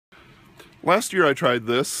Last year I tried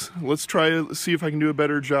this. Let's see if I can do a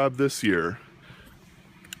better job this year.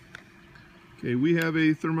 Okay, we have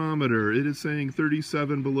a thermometer. It is saying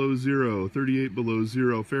 37 below zero, 38 below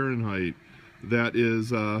zero Fahrenheit. That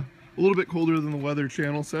is a little bit colder than the Weather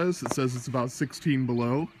Channel says. It says it's about 16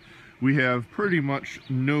 below. We have pretty much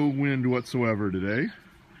no wind whatsoever today.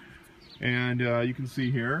 And you can see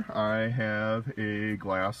here, I have a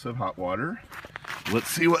glass of hot water. Let's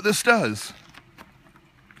see what this does.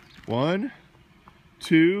 1,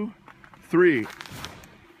 2, 3.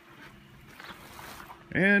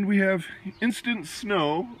 And we have instant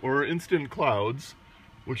snow, or instant clouds,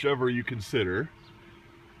 whichever you consider.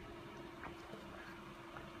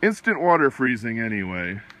 Instant water freezing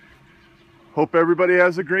anyway. Hope everybody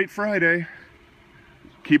has a great Friday.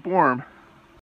 Keep warm.